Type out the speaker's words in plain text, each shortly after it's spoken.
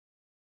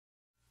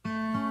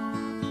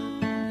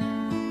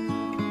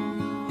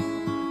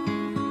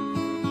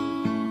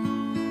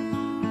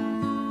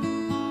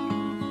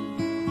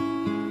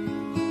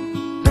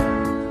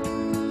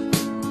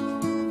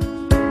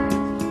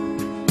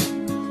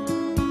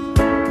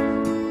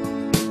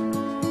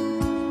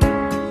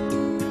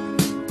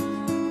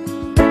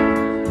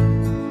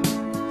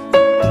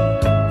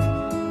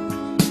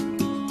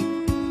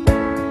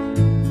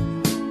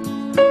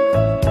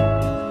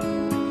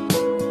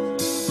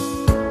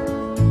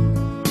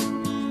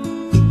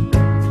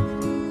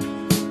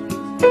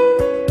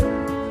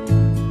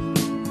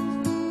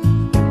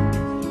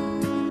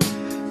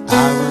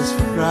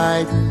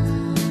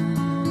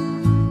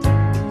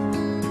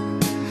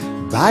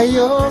by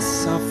your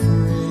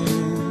suffering.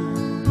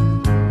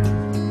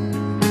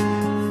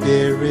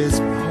 Fear is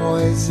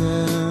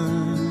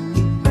poison,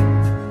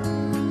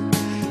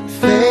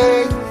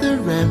 faith the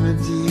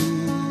remedy,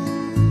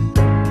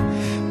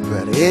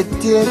 but it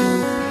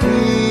didn't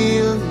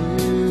heal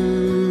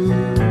you,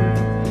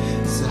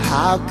 so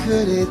how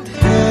could it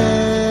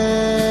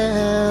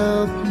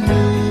help me?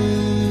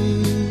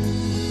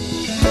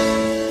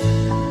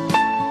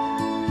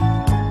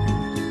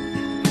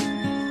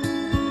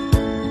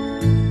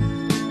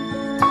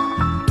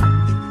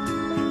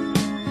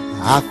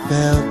 I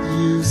felt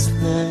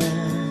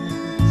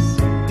useless.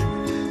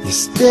 You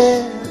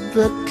stared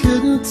but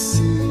couldn't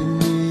see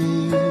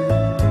me,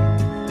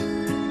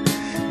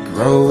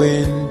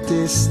 growing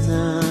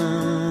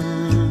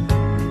distant.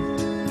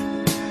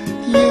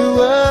 You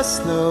were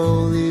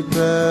slowly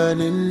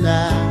burning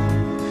out,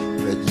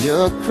 but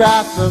your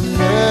cry for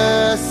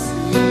mercy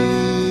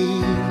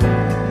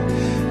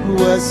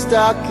was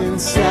stuck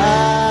inside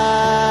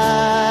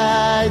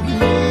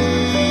me.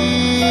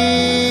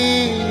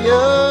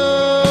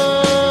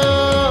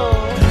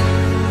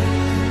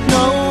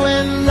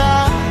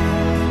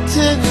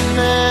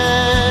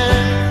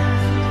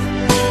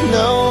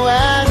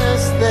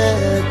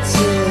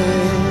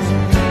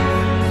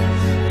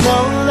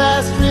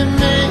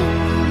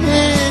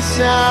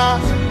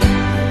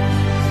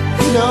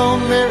 No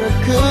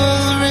miracle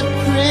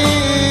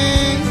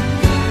reprieve.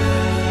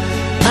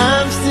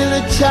 I'm still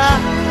a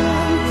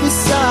child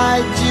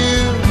beside you.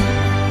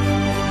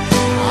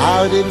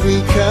 How did we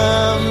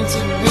come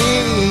to be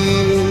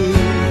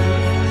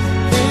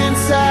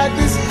inside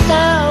this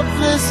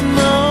helpless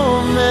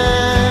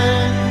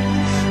moment?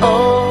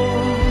 Oh,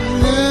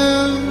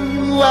 blue,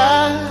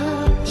 why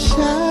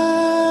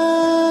shine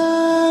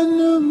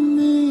on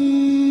me?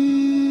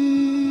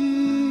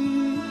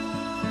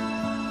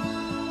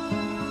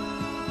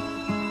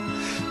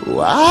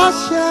 Why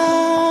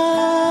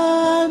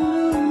shine on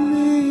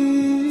me?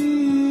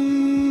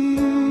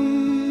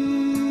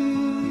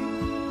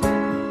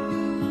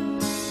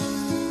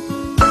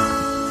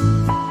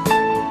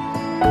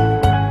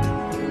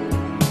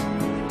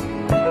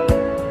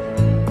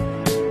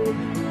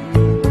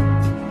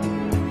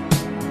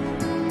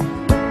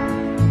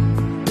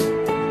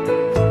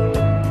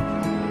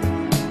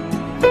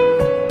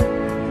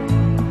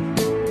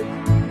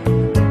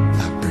 I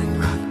bring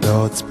my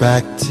thoughts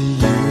back to you.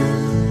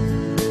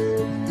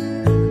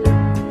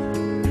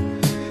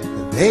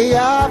 They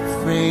are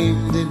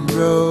framed in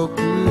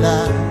broken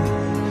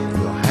light,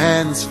 your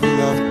hands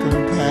full of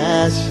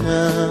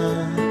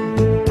compassion.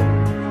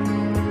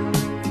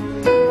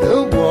 The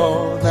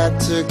wall that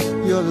took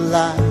your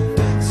life,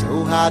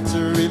 so hard to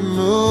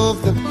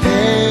remove the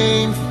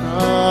pain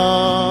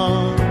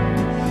from.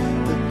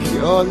 The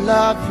pure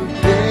love you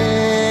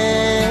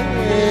gave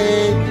me.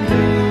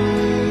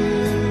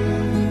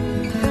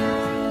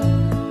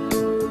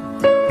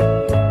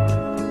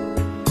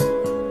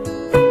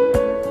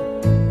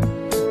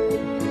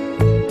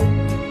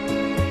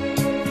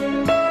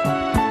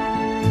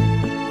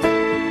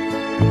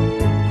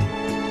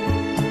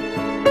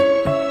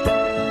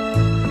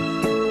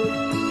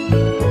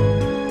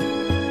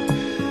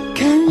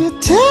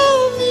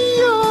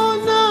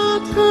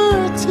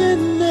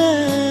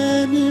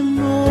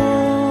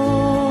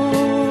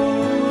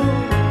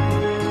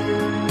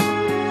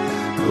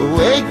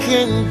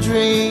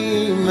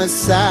 Dream a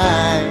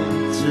sign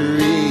to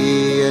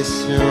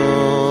reassure,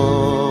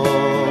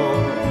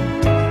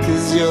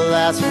 'cause your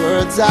last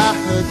words I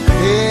heard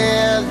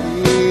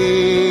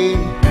clearly.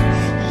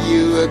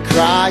 You were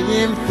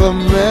crying for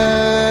mercy.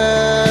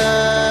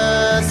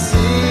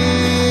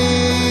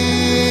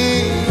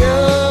 Oh,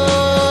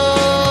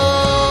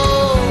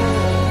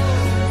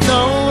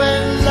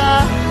 nowhere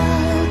light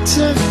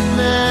to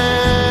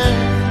man,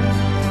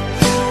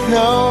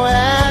 no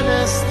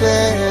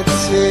anesthetic.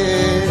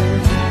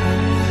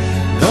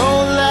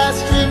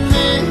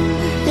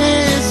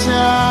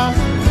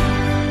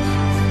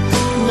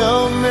 No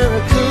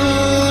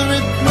miracle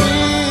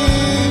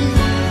reprieve.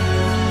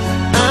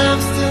 I'm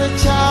still a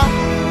child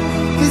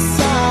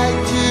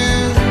beside you.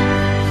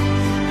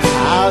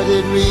 How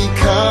did we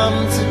come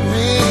to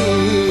be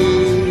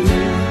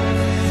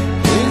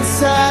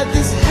inside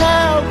this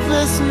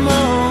helpless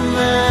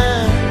moment?